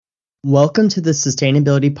Welcome to the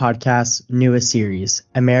Sustainability Podcast's newest series,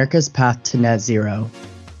 America's Path to Net Zero.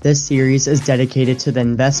 This series is dedicated to the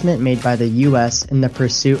investment made by the U.S. in the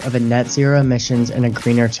pursuit of a net zero emissions and a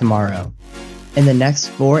greener tomorrow. In the next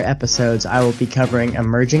 4 episodes, I will be covering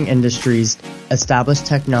emerging industries, established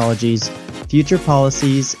technologies, future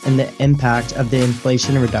policies, and the impact of the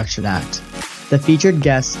Inflation Reduction Act. The featured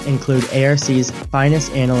guests include ARC's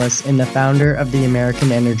finest analyst and the founder of the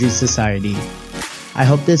American Energy Society. I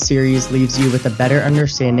hope this series leaves you with a better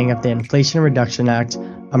understanding of the Inflation Reduction Act,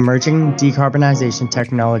 emerging decarbonization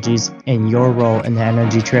technologies, and your role in the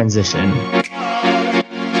energy transition.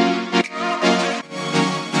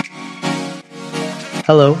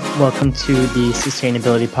 Hello, welcome to the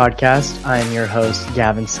Sustainability Podcast. I am your host,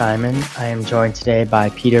 Gavin Simon. I am joined today by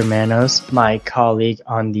Peter Manos, my colleague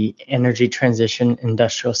on the Energy Transition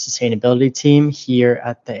Industrial Sustainability team here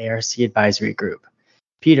at the ARC Advisory Group.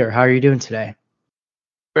 Peter, how are you doing today?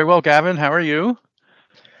 Very well, Gavin. How are you?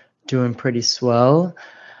 Doing pretty swell.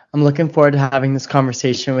 I'm looking forward to having this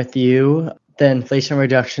conversation with you. The Inflation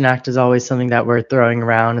Reduction Act is always something that we're throwing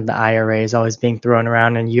around, and the IRA is always being thrown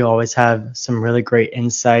around, and you always have some really great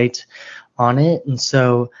insight on it. And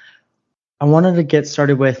so I wanted to get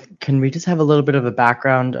started with, can we just have a little bit of a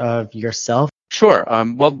background of yourself? Sure.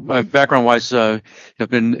 Well, my background-wise, I've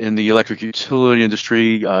been in the electric utility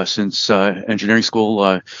industry since engineering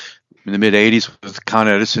school in the mid-'80s with Con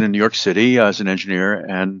Edison in New York City as an engineer,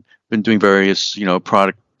 and been doing various,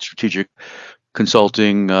 product strategic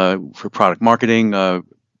consulting for product marketing,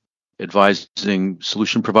 advising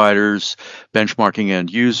solution providers, benchmarking end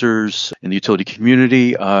users in the utility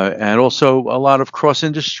community, and also a lot of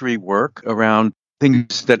cross-industry work around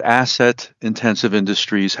things that asset-intensive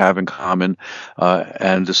industries have in common,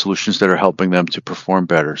 and the solutions that are helping them to perform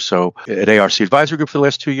better. So at ARC Advisory Group for the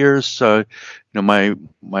last 2 years, my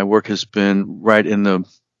work has been right in the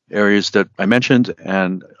areas that I mentioned,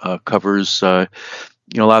 and covers a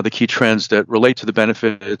lot of the key trends that relate to the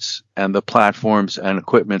benefits and the platforms and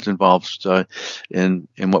equipment involved in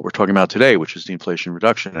what we're talking about today, which is the Inflation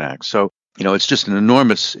Reduction Act. So it's just an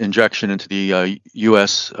enormous injection into the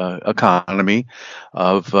U.S. economy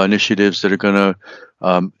of initiatives that are going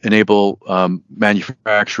to enable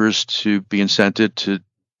manufacturers to be incented to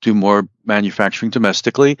do more manufacturing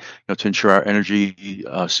domestically, to ensure our energy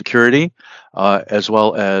security, as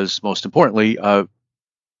well as, most importantly,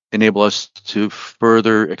 enable us to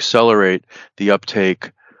further accelerate the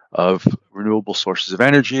uptake of renewable sources of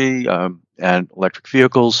energy and electric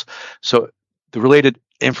vehicles. So the related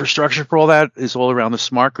infrastructure for all that is all around the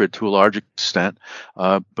smart grid to a large extent,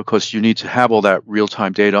 because you need to have all that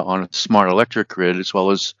real-time data on a smart electric grid as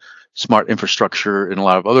well as smart infrastructure in a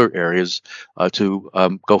lot of other areas to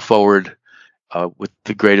go forward with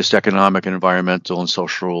the greatest economic and environmental and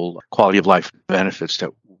social quality of life benefits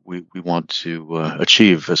that we want to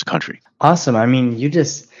achieve as a country. Awesome. I mean, you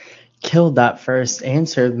just killed that first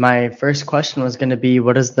answer. My first question was going to be,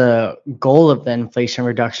 what is the goal of the Inflation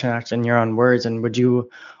Reduction Act in your own words? And would you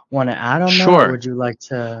want to add on Sure. that? Or would you like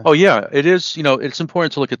to? Oh, yeah, it is. It's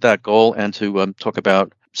important to look at that goal and to talk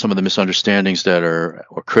about some of the misunderstandings or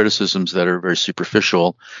criticisms that are very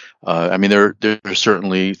superficial. I mean, there are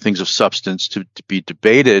certainly things of substance to be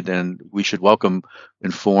debated, and we should welcome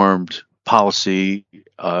informed policy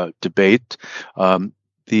debate. The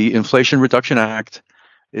Inflation Reduction Act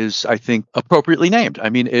is, I think, appropriately named. I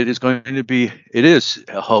mean, it is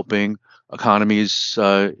helping economies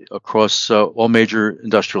across all major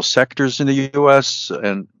industrial sectors in the U.S.,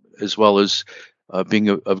 and as well as being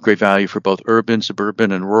of great value for both urban,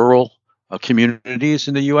 suburban, and rural communities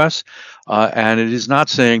in the U.S. And it is not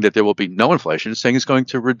saying that there will be no inflation. It's saying it's going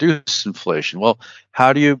to reduce inflation. Well,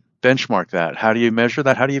 how do you benchmark that? How do you measure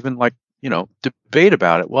that? How do you even debate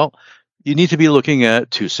about it? Well, you need to be looking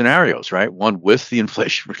at 2 scenarios, right? One with the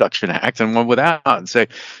Inflation Reduction Act and one without, and say,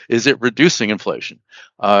 is it reducing inflation?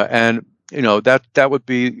 And that would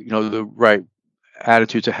be the right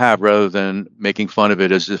attitude to have, rather than making fun of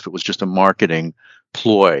it as if it was just a marketing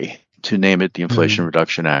ploy to name it the Inflation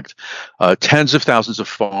Reduction Act. Tens of thousands of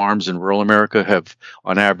farms in rural America have,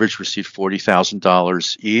 on average, received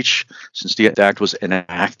 $40,000 each since the act was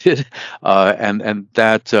enacted, and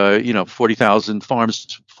that 40,000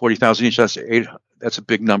 farms, 40,000 each. That's a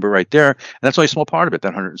big number right there, and that's only a small part of it. That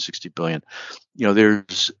 160 billion.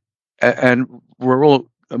 And rural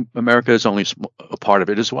America is only a part of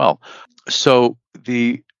it as well. So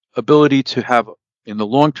the ability to have, in the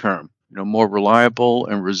long term, more reliable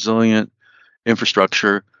and resilient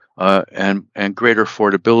infrastructure and greater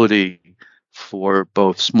affordability for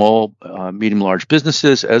both small, medium, large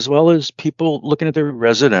businesses, as well as people looking at their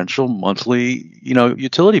residential monthly,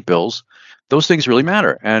 utility bills. those things really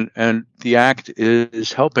matter, and the act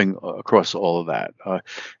is helping across all of that.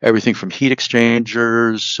 Everything from heat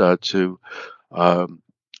exchangers to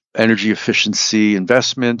energy efficiency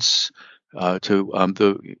investments, to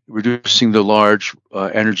the reducing the large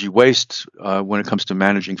energy waste when it comes to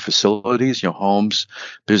managing facilities, homes,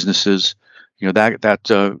 businesses.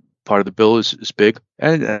 That part of the bill is big,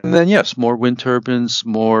 and then yes, more wind turbines,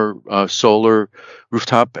 more solar,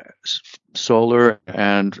 rooftop solar,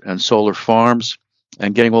 and solar farms,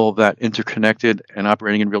 and getting all of that interconnected and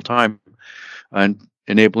operating in real time, and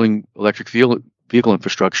enabling electric vehicle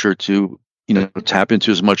infrastructure to tap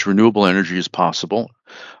into as much renewable energy as possible.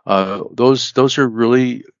 Those are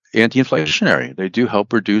really anti-inflationary. They do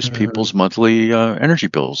help reduce people's monthly energy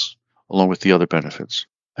bills, along with the other benefits.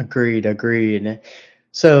 Agreed.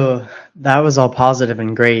 So that was all positive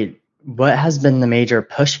and great. What has been the major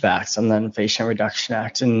pushbacks on the Inflation Reduction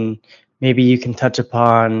Act? And maybe you can touch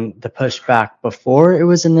upon the pushback before it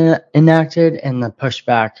was enacted and the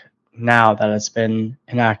pushback now that it's been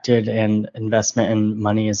enacted and investment and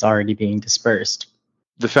money is already being dispersed.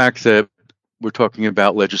 The fact that we're talking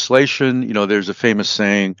about legislation, there's a famous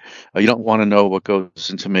saying, you don't want to know what goes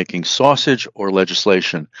into making sausage or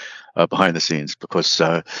legislation behind the scenes, because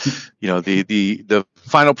the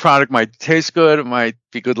final product might taste good, it might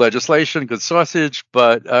be good legislation, good sausage,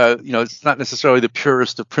 but it's not necessarily the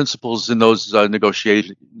purest of principles in those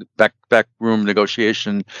backroom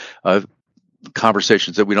negotiation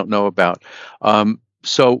conversations that we don't know about.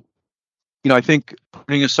 So I think,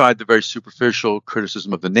 putting aside the very superficial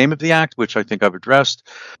criticism of the name of the act, which I think I've addressed,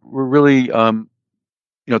 we're really,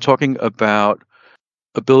 talking about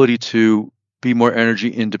ability to be more energy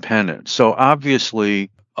independent. So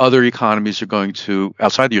obviously, other economies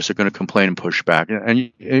outside the U.S. are going to complain and push back.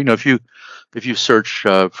 And if you search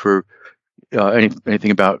for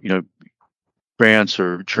anything about France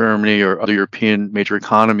or Germany or other European major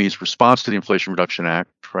economies' response to the Inflation Reduction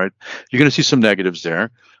Act, right, you're going to see some negatives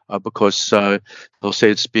there. Because they'll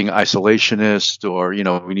say it's being isolationist, or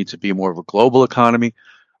we need to be more of a global economy,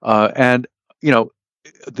 and the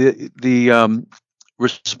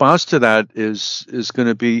response to that is going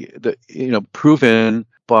to be proven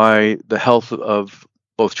by the health of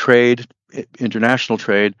both trade, international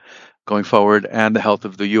trade, going forward, and the health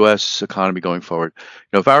of the U.S. economy going forward.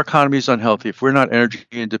 If our economy is unhealthy, if we're not energy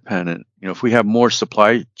independent, if we have more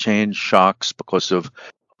supply chain shocks because of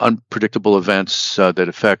unpredictable events that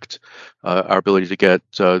affect our ability to get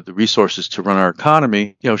the resources to run our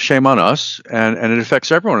economy, shame on us, and it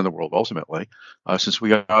affects everyone in the world ultimately, since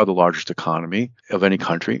we are the largest economy of any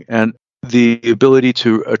country. And the ability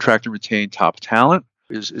to attract and retain top talent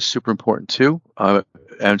is super important too.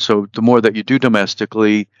 And so the more that you do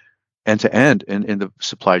domestically, end to end in the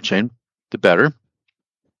supply chain, the better.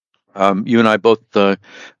 You and I both,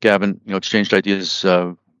 Gavin, exchanged ideas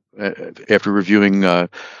after reviewing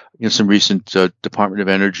some recent Department of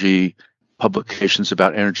Energy publications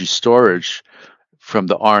about energy storage from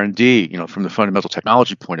the R&D, from the fundamental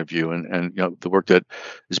technology point of view, and the work that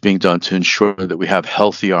is being done to ensure that we have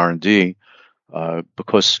healthy R&D,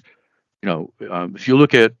 because if you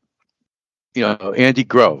look at Andy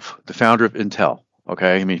Grove, the founder of Intel.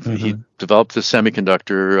 Okay, I mean, he developed the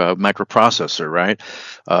semiconductor microprocessor, right?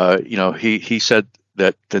 He said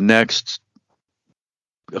that the next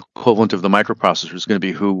equivalent of the microprocessor is going to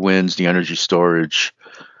be who wins the energy storage,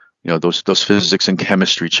 those physics and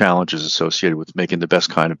chemistry challenges associated with making the best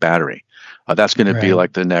kind of battery. That's going to be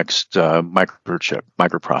like the next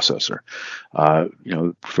microprocessor.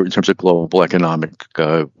 In terms of global economic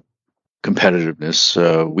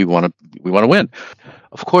competitiveness, we want to win.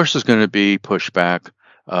 Of course, there's going to be pushback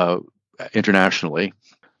internationally.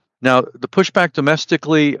 Now, the pushback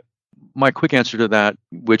domestically, my quick answer to that,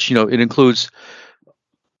 which it includes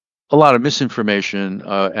a lot of misinformation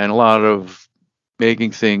and a lot of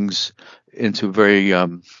making things into very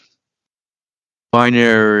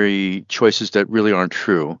binary choices that really aren't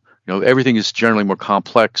true. Everything is generally more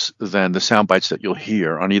complex than the sound bites that you'll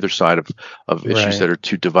hear on either side of issues that are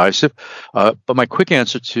too divisive. But my quick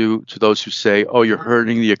answer to those who say, "Oh, you're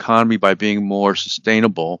hurting the economy by being more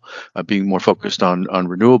sustainable, being more focused on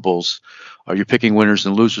renewables. Are you picking winners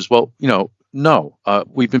and losers?" Well, no.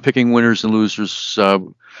 We've been picking winners and losers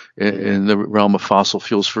in the realm of fossil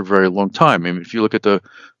fuels for a very long time. I mean, if you look at the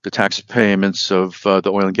tax payments of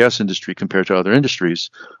the oil and gas industry compared to other industries,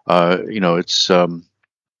 it's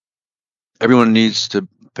everyone needs to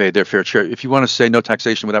pay their fair share. If you want to say no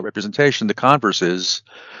taxation without representation, the converse is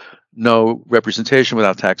no representation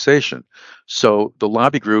without taxation. So the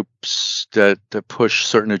lobby groups that push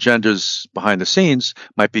certain agendas behind the scenes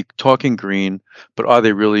might be talking green, but are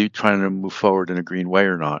they really trying to move forward in a green way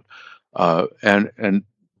or not? And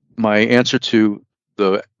my answer to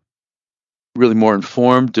the really more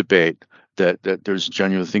informed debate that there's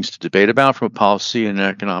genuine things to debate about from a policy and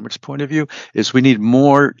economics point of view is we need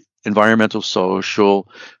more environmental, social,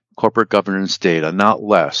 corporate governance data, not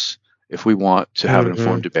less, if we want to have an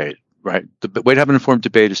informed debate, right? The way to have an informed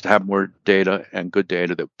debate is to have more data and good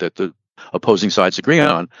data that the opposing sides agree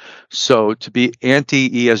on. So to be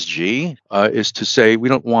anti-ESG is to say we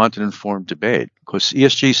don't want an informed debate, because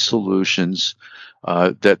ESG solutions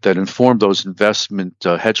that inform those investment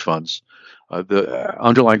hedge funds, the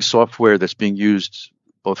underlying software that's being used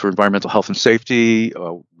both for environmental health and safety,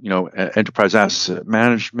 enterprise asset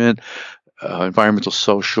management, environmental,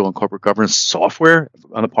 social, and corporate governance software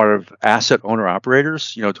on the part of asset owner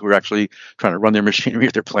operators, who are actually trying to run their machinery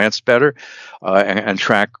at their plants better and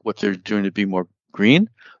track what they're doing to be more green.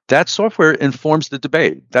 That software informs the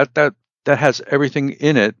debate. That has everything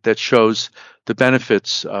in it that shows the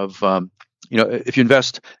benefits of, if you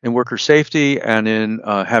invest in worker safety and in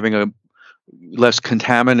having a less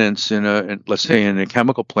contaminants let's say in a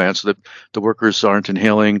chemical plant, so that the workers aren't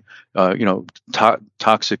inhaling,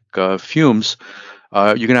 toxic fumes.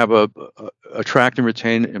 You can have attract and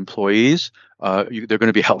retain employees. They're going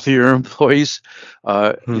to be healthier employees.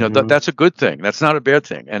 That's a good thing. That's not a bad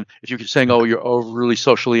thing. And if you're saying, oh, you're overly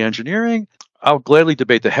socially engineering, I'll gladly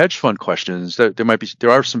debate the hedge fund questions. There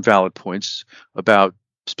are some valid points about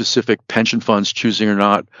specific pension funds choosing or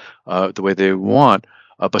not the way they want.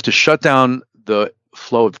 But to shut down the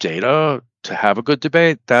flow of data to have a good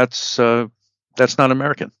debate, that's not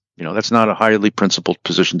American. That's not a highly principled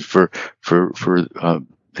position for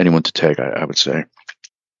anyone to take, I would say.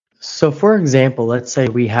 So, for example, let's say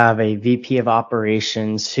we have a VP of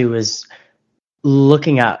operations who is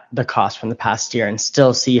looking at the cost from the past year and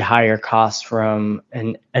still see higher costs from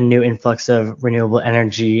a new influx of renewable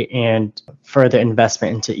energy and further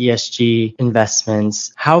investment into ESG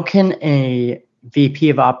investments. How can a VP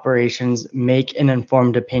of operations make an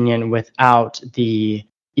informed opinion without the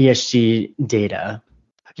ESG data?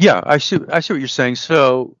 Yeah, I see what you're saying.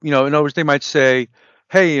 So, in other words, they might say,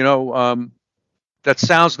 hey, that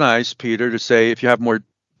sounds nice, Peter, to say if you have more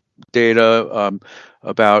data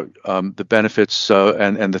about the benefits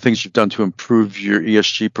and the things you've done to improve your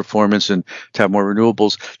ESG performance and to have more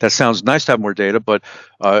renewables. That sounds nice to have more data, but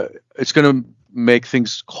it's going to make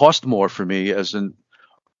things cost more for me as an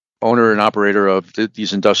owner and operator of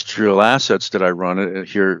these industrial assets that I run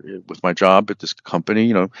here with my job at this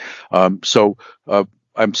company. So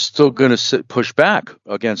I'm still going to push back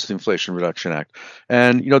against the Inflation Reduction Act.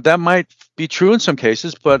 And, that might be true in some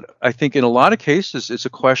cases, but I think in a lot of cases, it's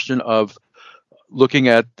a question of looking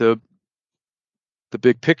at the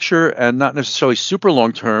big picture and not necessarily super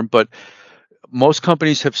long term, but most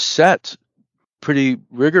companies have set pretty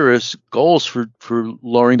rigorous goals for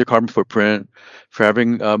lowering their carbon footprint, for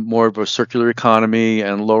having more of a circular economy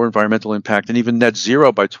and lower environmental impact, and even net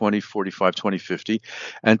zero by 2045, 2050.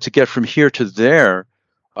 And to get from here to there,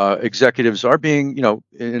 executives are being,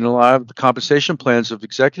 in a lot of the compensation plans of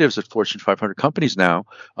executives at Fortune 500 companies now,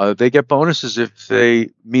 they get bonuses if they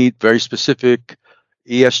meet very specific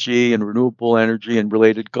ESG and renewable energy and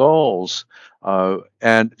related goals.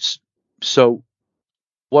 And so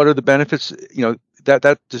what are the benefits?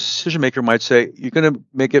 That decision maker might say, you're going to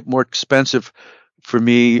make it more expensive for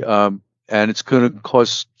me, and it's going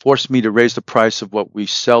to force me to raise the price of what we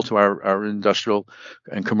sell to our industrial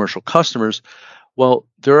and commercial customers. Well,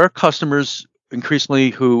 there are customers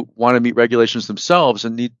increasingly who want to meet regulations themselves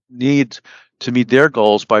and need to meet their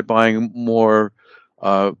goals by buying more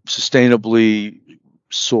sustainably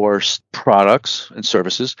sourced products and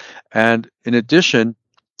services. And in addition,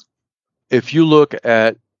 if you look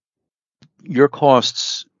at your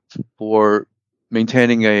costs for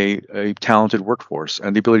maintaining a talented workforce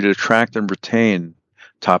and the ability to attract and retain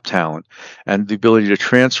top talent and the ability to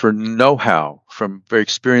transfer know-how from very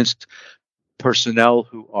experienced personnel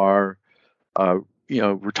who are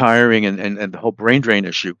retiring and the whole brain drain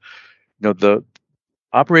issue, the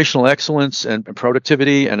operational excellence and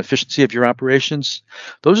productivity and efficiency of your operations,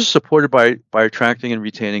 those are supported by attracting and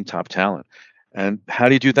retaining top talent. And how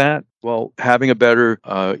do you do that? Well, having a better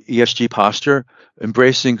ESG posture,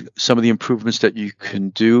 embracing some of the improvements that you can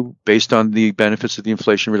do based on the benefits of the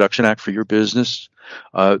Inflation Reduction Act for your business,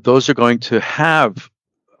 those are going to have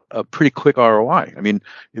a pretty quick ROI. I mean,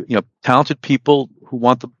 talented people who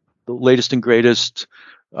want the latest and greatest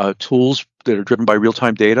tools that are driven by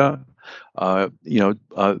real-time data,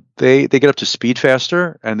 they get up to speed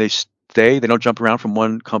faster and they don't jump around from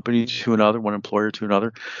one company to another, one employer to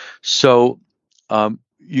another. So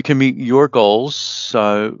you can meet your goals,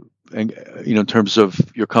 in terms of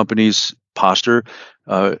your company's posture,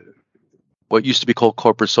 what used to be called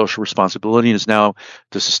corporate social responsibility and is now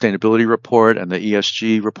the sustainability report and the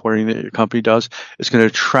ESG reporting that your company does. It's going to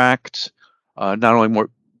attract not only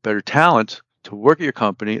better talent to work at your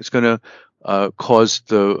company, it's going to cause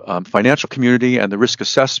the financial community and the risk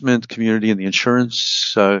assessment community and the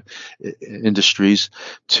insurance industries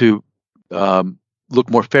to look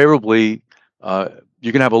more favorably.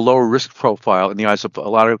 You're going to have a lower risk profile in the eyes of a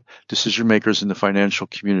lot of decision makers in the financial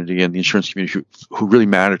community and the insurance community who really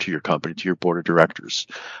matter to your company, to your board of directors.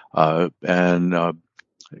 So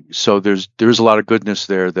there's a lot of goodness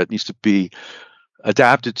there that needs to be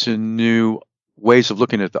adapted to new ways of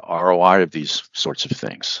looking at the ROI of these sorts of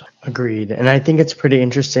things. Agreed. And I think it's pretty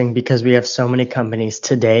interesting because we have so many companies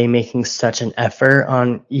today making such an effort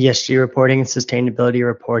on ESG reporting and sustainability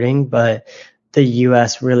reporting, but the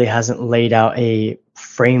US really hasn't laid out a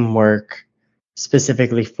framework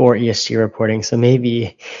specifically for ESG reporting. So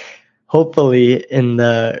maybe, hopefully, in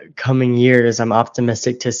the coming years, I'm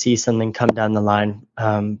optimistic to see something come down the line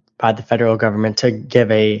by the federal government to give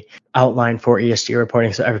a outline for ESG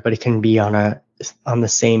reporting so everybody can be on the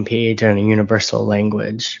same page and a universal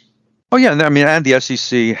language. Oh yeah, and the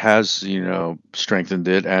SEC has strengthened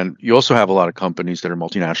it, and you also have a lot of companies that are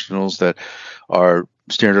multinationals that are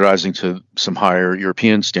standardizing to some higher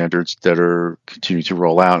European standards that are continuing to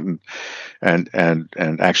roll out, and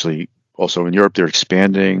actually also in Europe they're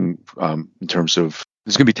expanding in terms of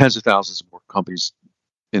there's going to be tens of thousands of more companies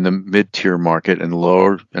in the mid-tier market and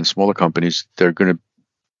lower and smaller companies. They're going to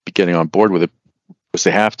be getting on board with it because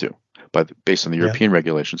they have to, based on the European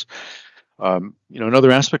regulations.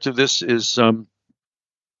 Another aspect of this is,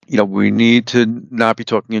 we need to not be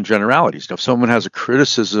talking in generalities. Now, if someone has a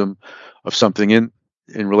criticism of something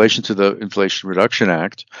in relation to the Inflation Reduction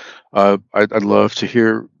Act, I'd love to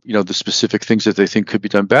hear, the specific things that they think could be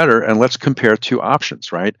done better, and let's compare two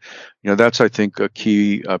options, right? That's, I think, a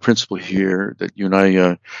key principle here that you and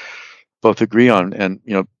I both agree on, and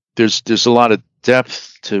there's a lot of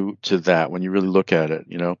depth to that when you really look at it,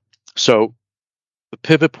 So the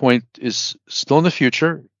pivot point is still in the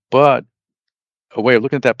future, but a way of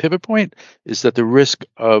looking at that pivot point is that the risk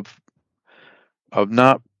of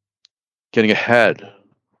not getting ahead,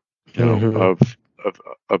 of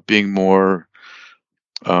being more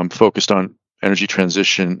focused on energy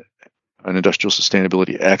transition and industrial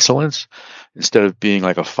sustainability excellence instead of being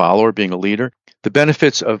like a follower, being a leader. The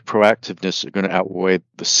benefits of proactiveness are going to outweigh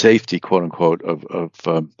the safety, quote unquote,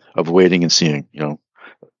 of waiting and seeing.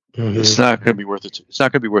 It's not going to be worth it. It's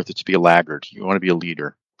not going to be worth it to be a laggard. You want to be a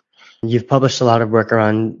leader. You've published a lot of work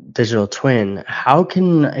around digital twin. How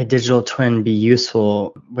can a digital twin be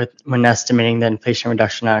useful when estimating the Inflation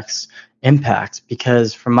Reduction Act's impact?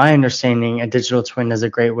 Because from my understanding, a digital twin is a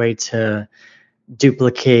great way to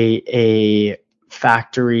duplicate a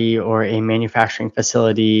factory or a manufacturing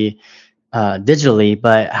facility digitally.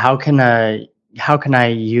 But how can I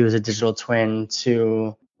use a digital twin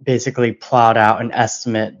to basically plot out and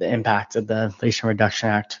estimate the impact of the Inflation Reduction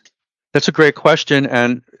Act? That's a great question,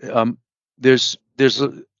 and there's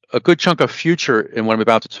a good chunk of future in what I'm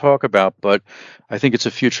about to talk about, but I think it's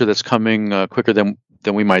a future that's coming quicker than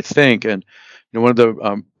we might think. And one of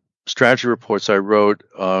the strategy reports I wrote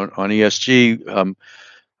on ESG,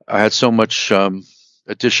 I had so much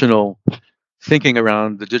additional thinking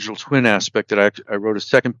around the digital twin aspect that I wrote a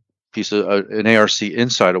second piece of an ARC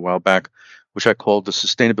Insight a while back, which I called the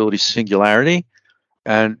Sustainability Singularity.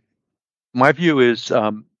 And my view is,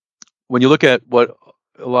 when you look at what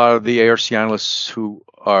a lot of the ARC analysts who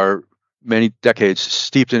are many decades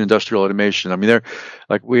steeped in industrial automation, they're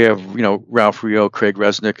like, we have, Ralph Rio, Craig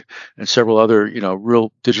Resnick, and several other,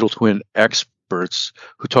 real digital twin experts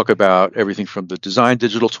who talk about everything from the design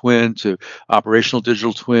digital twin to operational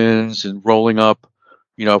digital twins and rolling up,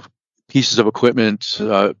 pieces of equipment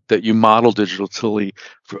that you model digitally,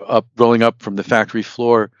 rolling up from the factory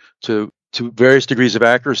floor to various degrees of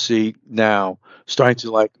accuracy now, starting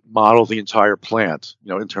to model the entire plant,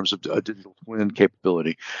 in terms of a digital twin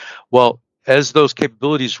capability. Well, as those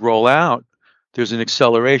capabilities roll out, there's an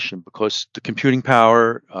acceleration because the computing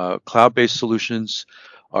power, cloud-based solutions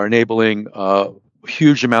are enabling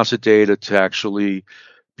huge amounts of data to actually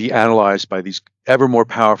be analyzed by these ever more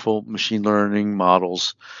powerful machine learning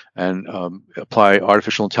models and apply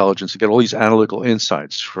artificial intelligence to get all these analytical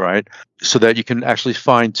insights, right? So that you can actually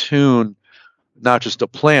fine tune not just a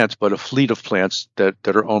plant, but a fleet of plants that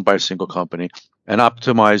are owned by a single company and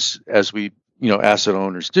optimize as asset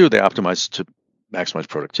owners do. They optimize to maximize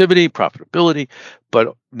productivity, profitability,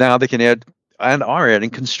 but now they can add and are adding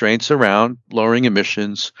constraints around lowering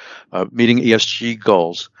emissions, meeting ESG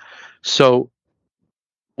goals. So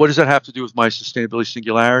what does that have to do with my sustainability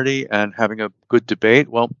singularity and having a good debate?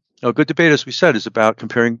 Well, A good debate, as we said, is about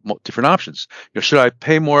comparing different options. Should I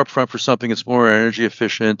pay more upfront for something that's more energy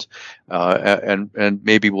efficient, and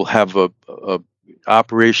maybe will have a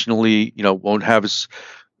operationally, won't have as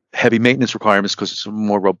heavy maintenance requirements because it's a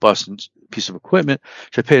more robust piece of equipment?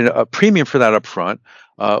 Should I pay a premium for that upfront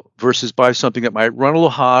versus buy something that might run a little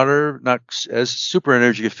hotter, not as super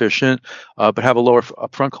energy efficient, but have a lower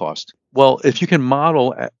upfront cost? Well, if you can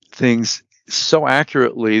model things so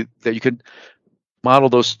accurately that you can model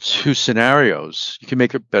those two scenarios, you can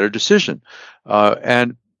make a better decision.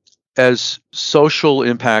 And as social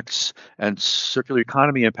impacts and circular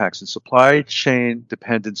economy impacts and supply chain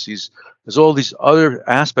dependencies, there's all these other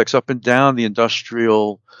aspects up and down the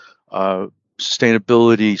industrial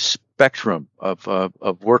sustainability spectrum of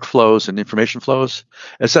workflows and information flows.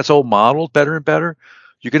 As that's all modeled better and better,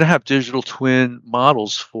 you're going to have digital twin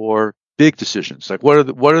models for big decisions. Like what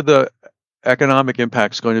are the economic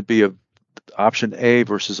impacts going to be of option A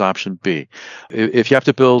versus option B? If you have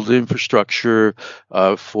to build infrastructure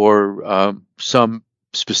for some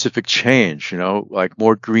specific change, like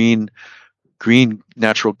more green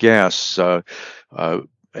natural gas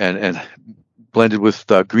and blended with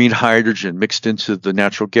green hydrogen mixed into the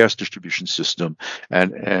natural gas distribution system,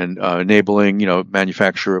 and enabling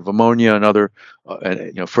manufacture of ammonia and other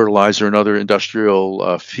fertilizer and other industrial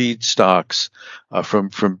feedstocks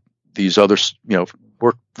from these other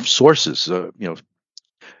work sources,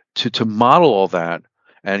 to model all that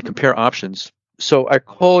and compare options. So I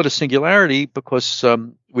call it a singularity because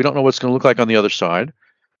we don't know what it's going to look like on the other side,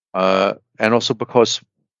 and also because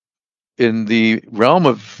in the realm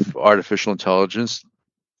of artificial intelligence,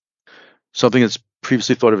 something that's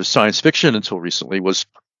previously thought of as science fiction until recently was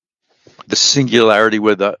the singularity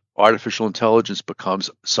where the artificial intelligence becomes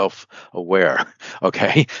self-aware.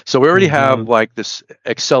 Okay, so we already have like this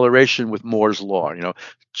acceleration with Moore's law.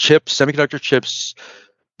 Semiconductor chips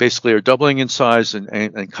basically are doubling in size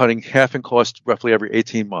and cutting half in cost roughly every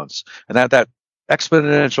 18 months. And that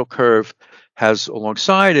exponential curve has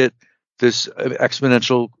alongside it this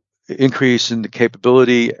exponential increase in the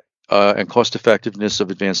capability and cost effectiveness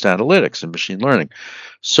of advanced analytics and machine learning.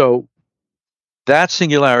 So that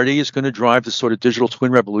singularity is going to drive the sort of digital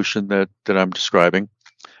twin revolution that I'm describing.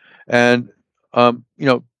 And, from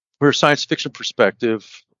a science fiction perspective,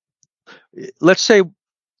 let's say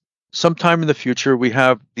sometime in the future we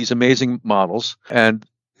have these amazing models, and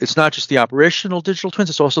it's not just the operational digital twins,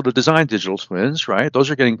 it's also the design digital twins, right? Those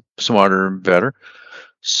are getting smarter and better.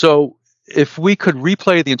 So if we could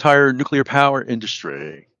replay the entire nuclear power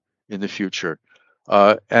industry in the future,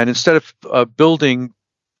 and instead of building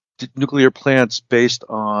nuclear plants based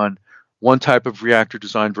on one type of reactor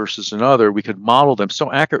design versus another, we could model them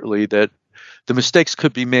so accurately that the mistakes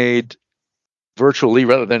could be made virtually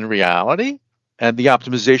rather than in reality, and the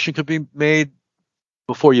optimization could be made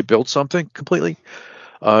before you build something completely.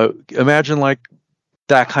 Imagine like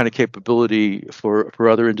that kind of capability for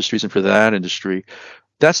other industries and for that industry.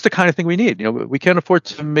 That's the kind of thing we need. We can't afford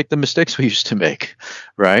to make the mistakes we used to make,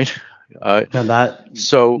 right? It's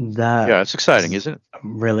exciting, isn't it?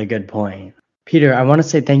 Really good point. Peter, I want to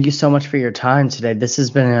say thank you so much for your time today. This has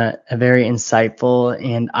been a very insightful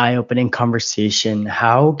and eye-opening conversation.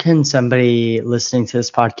 How can somebody listening to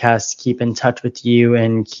this podcast keep in touch with you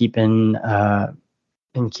and keep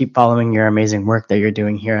following your amazing work that you're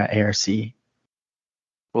doing here at ARC?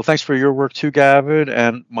 Well, thanks for your work too, Gavin.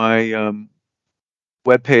 And my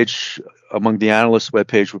webpage, among the analysts'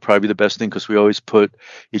 webpage, would probably be the best thing because we always put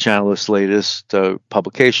each analyst's latest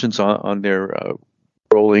publications on their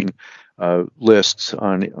rolling lists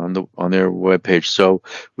on their webpage. So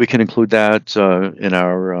we can include that in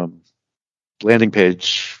our landing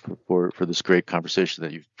page for this great conversation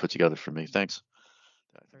that you've put together for me. Thanks.